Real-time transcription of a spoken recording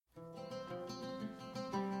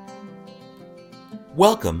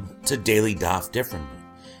Welcome to Daily Daf Differently,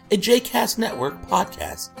 a JCast Network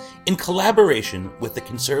podcast in collaboration with the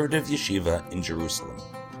Conservative Yeshiva in Jerusalem.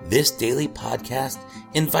 This daily podcast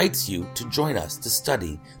invites you to join us to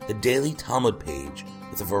study the daily Talmud page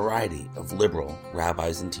with a variety of liberal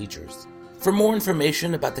rabbis and teachers. For more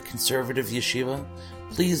information about the Conservative Yeshiva,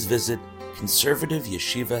 please visit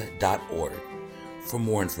conservativeyeshiva.org. For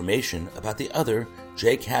more information about the other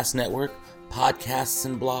JCast Network podcasts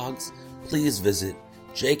and blogs, please visit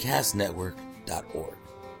jcastnetwork.org.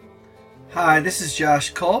 Hi, this is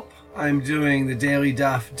Josh Culp. I'm doing the Daily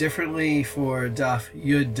Daf Differently for Daf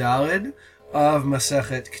Yud Daled of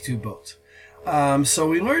Masechet Ketubot. So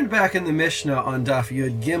we learned back in the Mishnah on Daf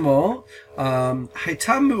Yud Gimel,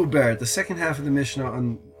 Haitam Me'uberet, the second half of the Mishnah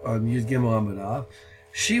on Yud Gimel Amud Av,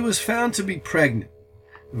 she was found to be pregnant.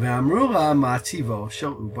 Ve'amru la ma tivo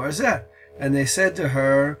shel ubar zeh. And they said to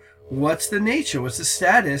her, what's the nature, what's the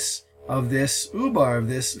status of this ubar, of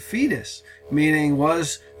this fetus? Meaning,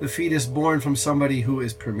 was the fetus born from somebody who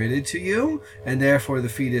is permitted to you, and therefore the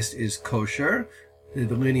fetus is kosher, the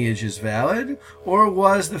lineage is valid? Or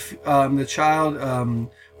was the child,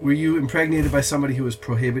 were you impregnated by somebody who was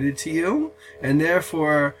prohibited to you, and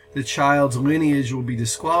therefore the child's lineage will be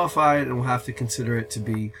disqualified and we'll have to consider it to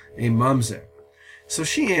be a mamzer? So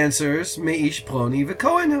she answers, Me'ish ploni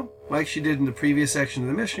v'kohenu, like she did in the previous section of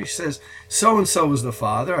the Mishnah. She says, so-and-so was the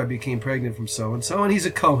father, I became pregnant from so-and-so, and he's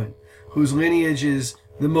a Kohen, whose lineage is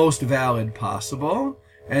the most valid possible,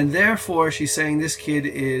 and therefore she's saying this kid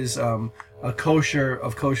is a kosher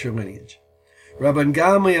lineage. Rabban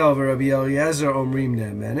Gamliel and Rabbi Eliezer omrim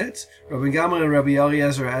ne'emenet. Rabban Gamliel and Rabbi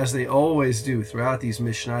Eliezer, as they always do throughout these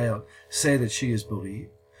Mishnayot, say that she is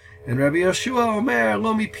believed. And Rabbi Yoshua omer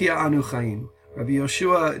lo mipia anu chayim. Rabbi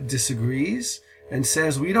Yoshua disagrees and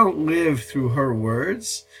says we don't live through her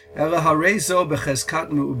words.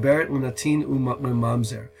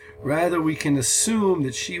 Rather, we can assume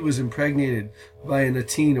that she was impregnated by a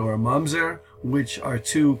natin or a mamzer, which are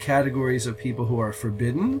two categories of people who are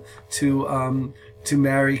forbidden to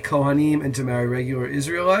marry Kohanim and to marry regular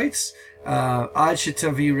Israelites, until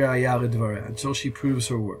she proves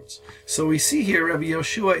her words. So we see here Rabbi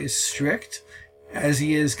Yoshua is strict, as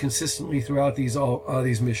he is consistently throughout these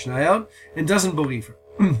Mishnayot, and doesn't believe her.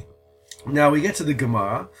 Now we get to the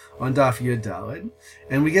Gemara on Daf Yud Daled,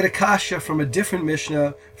 and we get a kasha from a different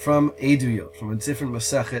Mishnah from Eduyot, from a different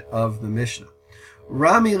Masechet of the Mishnah.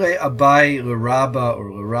 Rami le Abai le Rabba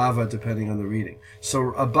or le Rava, depending on the reading.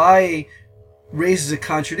 So Abai raises a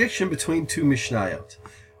contradiction between two Mishnayot.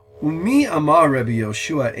 Umi Amar Rabbi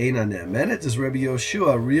Yoshua Eina Ne'emenet. Does Rabbi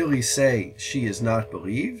Yoshua really say she is not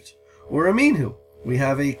believed? Or Aminhu? We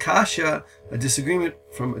have a kasha, a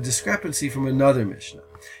discrepancy from another Mishnah.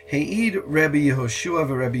 He'id Rabbi Yehoshua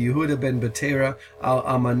v'Rabbi Yehuda ben Betera al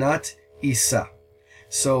Amanat Isa.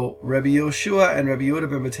 So Rabbi Yehoshua and Rabbi Yehuda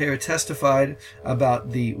ben Betera testified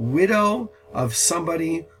about the widow of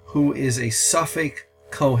somebody who is a Safek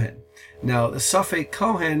Kohen. Now, the Safek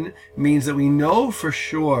Kohen means that we know for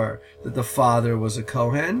sure that the father was a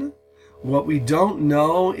Kohen. What we don't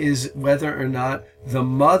know is whether or not the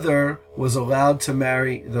mother was allowed to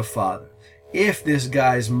marry the father. If this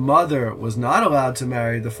guy's mother was not allowed to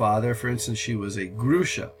marry the father, for instance, she was a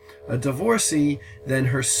grusha, a divorcee, then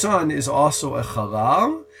her son is also a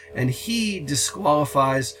halal, and he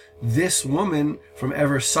disqualifies this woman from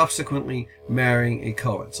ever subsequently marrying a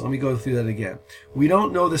Kohen. So let me go through that again. We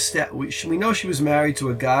don't know we know she was married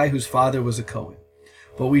to a guy whose father was a Kohen.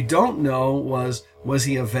 But we don't know was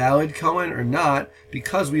he a valid Kohen or not,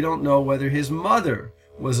 because we don't know whether his mother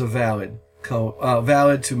was a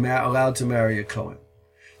allowed to marry a Kohen.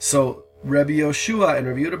 So Rabbi Yoshua and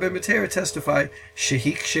Rabbi Yehuda ben Betera testify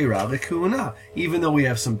shehik sheira lekuna. Even though we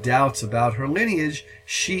have some doubts about her lineage,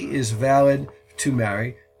 she is valid to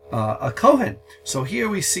marry a Kohen. So here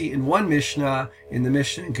we see in one Mishnah, in the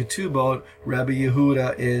Mishnah in Ketubot, Rabbi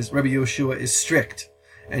Yoshua is strict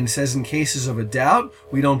and says in cases of a doubt,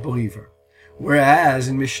 we don't believe her. Whereas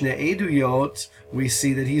in Mishnah Eduyot, we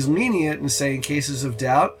see that he's lenient and say in cases of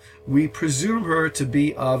doubt, we presume her to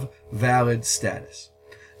be of valid status.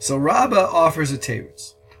 So Rabbah offers a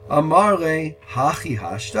teretz. Amar le hachi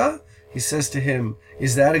hashta. He says to him,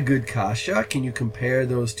 is that a good kasha? Can you compare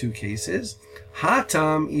those two cases?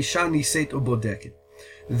 Hatam isha niset ubodeket.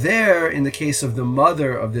 There, in the case of the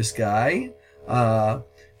mother of this guy,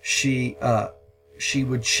 she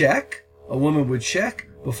would check, a woman would check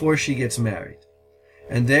before she gets married.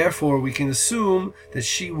 And therefore we can assume that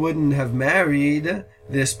she wouldn't have married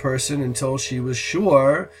this person until she was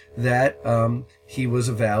sure that he was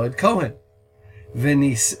a valid Kohen.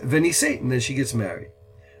 Venisate, and then she gets married.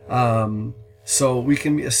 So we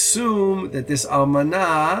can assume that this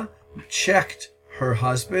almanah checked her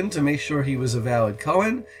husband to make sure he was a valid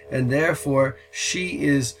Kohen, and therefore she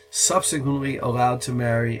is subsequently allowed to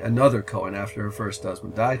marry another Kohen after her first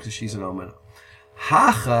husband died because she's an almanah.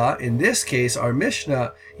 Hacha, in this case, our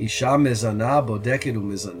Mishnah, Isha mizana bodeket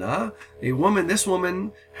umizana, this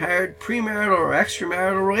woman had premarital or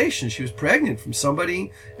extramarital relations. She was pregnant from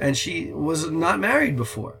somebody and she was not married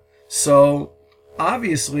before. So,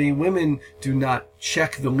 obviously, women do not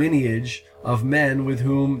check the lineage of men with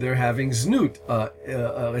whom they're having znut,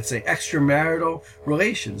 let's say extramarital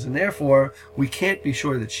relations. And therefore, we can't be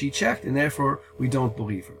sure that she checked, and therefore, we don't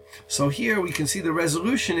believe her. So here we can see the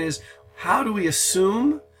resolution is, how do we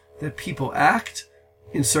assume that people act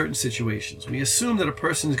in certain situations? We assume that a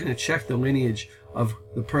person is going to check the lineage of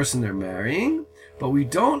the person they're marrying, but we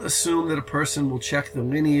don't assume that a person will check the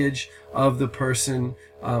lineage of the person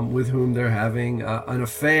with whom they're having an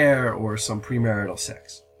affair or some premarital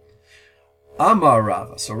sex. Amar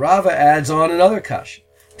Rava. So Rava adds on another kasha.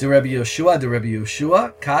 De Rabbi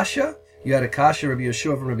Yoshua, kasha. You had a kasha, Rabbi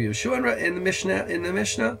Yoshua from Rabbi Yoshua in the Mishnah.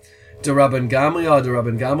 De Rabban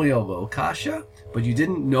Gamliel lo kasha. But you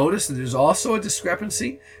didn't notice that there's also a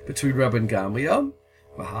discrepancy between Rabban Gamliel.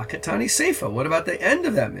 V'hakatani seifa. What about the end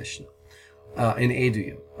of that Mishnah? In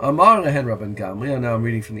Eduyot. Amar lehen Rabban Gamliel. Now I'm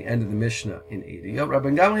reading from the end of the Mishnah in Eduyot.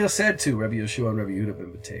 Rabban Gamliel said to Rabbi Yoshua and Rabbi Yehuda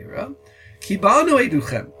ben Beteira, Kibanu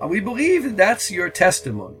educhem. We believe that that's your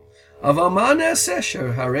testimony. Of Amana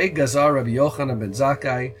Sesher Hare Gazar Rabbi Yochanan ben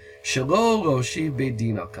Zakkai Shelo Roshi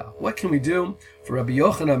Beidin Alka. What can we do? For Rabbi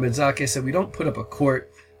Yochanan ben Zakkai said we don't put up a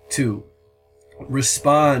court to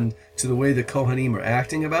respond to the way the Kohanim are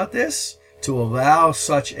acting about this, to allow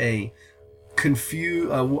such a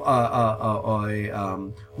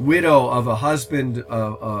widow of a husband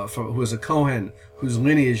who is a Kohen whose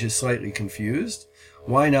lineage is slightly confused.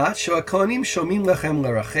 Why not? The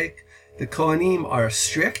Kohanim are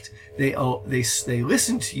strict. They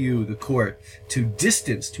listen to you, the court, to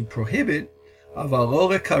distance, to prohibit,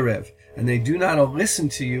 and they do not listen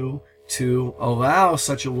to you to allow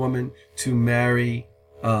such a woman to marry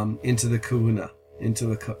into the kahuna, to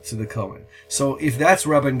the Kohen. So if that's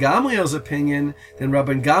Rabban Gamliel's opinion, then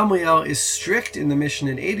Rabban Gamliel is strict in the Mishnah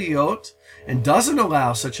in Eduyot and doesn't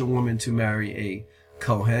allow such a woman to marry a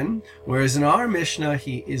Kohen, whereas in our Mishnah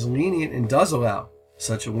he is lenient and does allow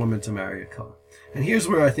such a woman to marry a Kohen. And here's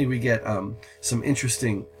where I think we get some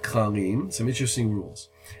interesting klalim, some interesting rules.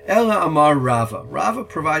 Ela Amar Rava. Rava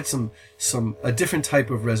provides a different type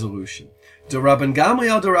of resolution. De Rabban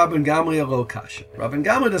Gamliel lo kasha. Rabban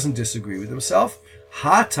Gamliel doesn't disagree with himself.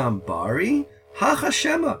 Hatam bari,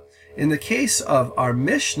 hachashema. In the case of our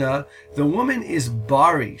Mishnah, the woman is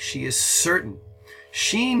bari. She is certain.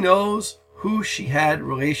 She knows who she had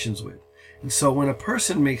relations with. And so when a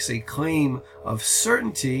person makes a claim of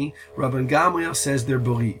certainty, Rabban Gamliel says they're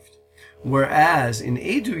believed. Whereas in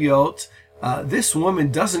Eduyot, this woman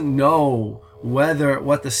doesn't know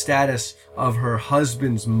what the status of her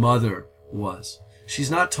husband's mother was. She's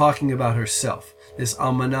not talking about herself, this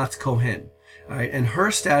Almanat Kohen. Right? And her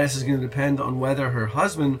status is going to depend on whether her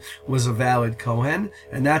husband was a valid Kohen,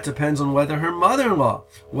 and that depends on whether her mother-in-law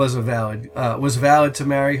was valid to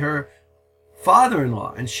marry her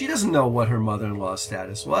father-in-law, and she doesn't know what her mother-in-law's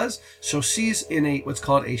status was, so she's in what's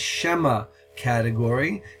called a Shema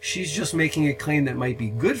category. She's just making a claim that might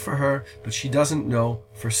be good for her, but she doesn't know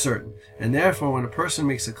for certain. And therefore, when a person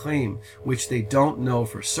makes a claim which they don't know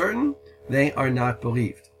for certain, they are not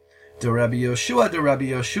believed. De Rabbi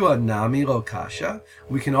Yoshua, Nami lo kasha.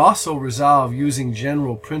 We can also resolve using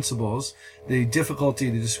general principles the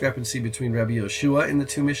discrepancy between Rabbi Yoshua in the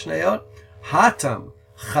two Mishnayot. Hatam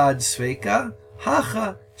Chad Sveika,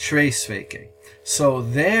 Hacha Trei Sveike. So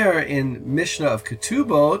there in Mishnah of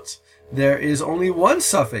Ketubot, there is only one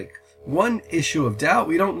suffix, one issue of doubt.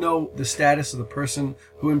 We don't know the status of the person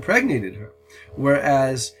who impregnated her.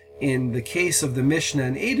 Whereas in the case of the Mishnah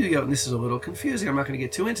and Eduyot, and this is a little confusing, I'm not going to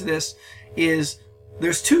get too into this,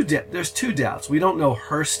 there's two doubts. We don't know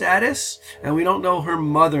her status, and we don't know her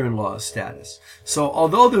mother-in-law's status. So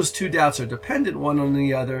although those two doubts are dependent one on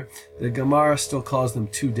the other, the Gemara still calls them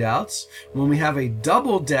two doubts. When we have a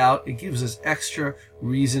double doubt, it gives us extra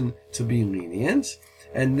reason to be lenient.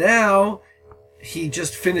 And now he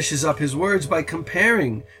just finishes up his words by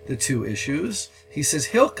comparing the two issues. He says,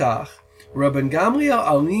 Hilkach, Rabban Gamliel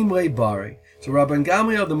alim le'bari. So Rabban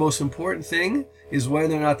Gamliel, the most important thing is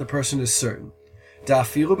whether or not the person is certain.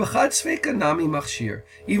 Dafiru b'chad sveika nami machshir.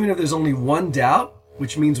 Even if there's only one doubt,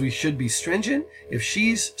 which means we should be stringent, if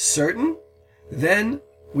she's certain, then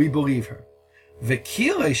we believe her.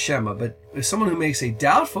 V'kile shema, but if someone who makes a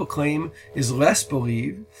doubtful claim is less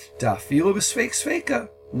believed. Da'afilu b'sfeik sfeika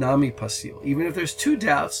nami pasil. Even if there's two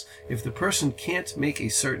doubts, if the person can't make a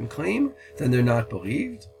certain claim, then they're not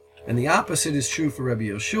believed. And the opposite is true for Rabbi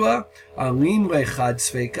Yoshua. Alim lechad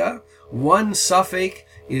sfeika. One suffix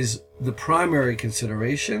is the primary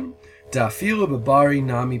consideration. Da'afilu b'bari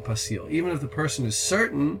nami pasil. Even if the person is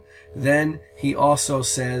certain, then he also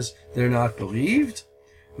says they're not believed.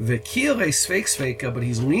 V'kile sfeik sfeika, but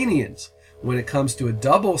he's lenient when it comes to a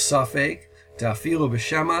double suffix. Da'afilu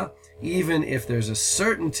b'shema. Even if there's a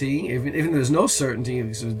certainty, even if there's no certainty, if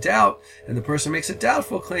there's a doubt, and the person makes a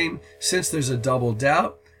doubtful claim, since there's a double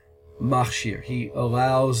doubt, machshir, he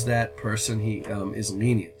allows that person, he is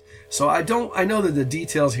lenient. So I know that the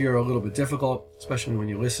details here are a little bit difficult, especially when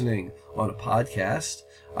you're listening on a podcast.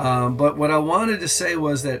 But what I wanted to say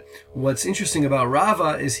was that what's interesting about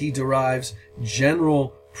Rava is he derives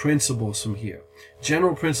general principles from here.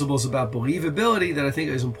 General principles about believability that I think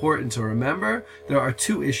is important to remember. There are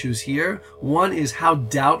two issues here. One is how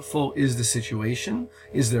doubtful is the situation?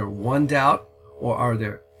 Is there one doubt or are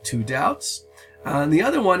there two doubts? And the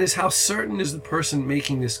other one is how certain is the person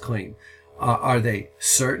making this claim? Are they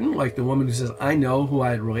certain, like the woman who says, I know who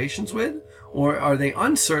I had relations with? Or are they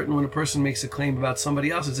uncertain when a person makes a claim about somebody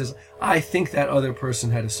else and says, I think that other person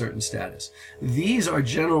had a certain status? These are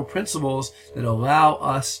general principles that allow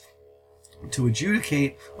us to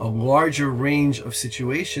adjudicate a larger range of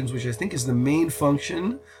situations, which I think is the main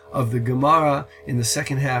function of the Gemara in the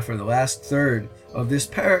second half or the last third of this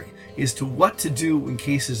parak, is to what to do in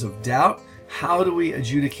cases of doubt. How do we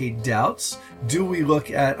adjudicate doubts? Do we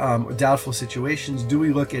look at doubtful situations? Do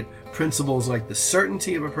we look at principles like the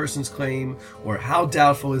certainty of a person's claim, or how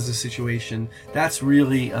doubtful is the situation? That's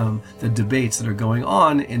really the debates that are going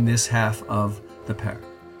on in this half of the parak.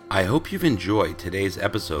 I hope you've enjoyed today's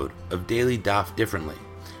episode of Daily Daf Differently,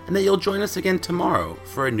 and that you'll join us again tomorrow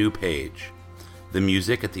for a new page. The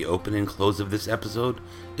music at the open and close of this episode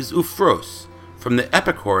is Ufros from the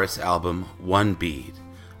Epichorus album One Bead,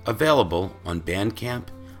 available on Bandcamp,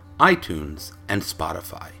 iTunes, and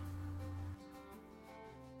Spotify.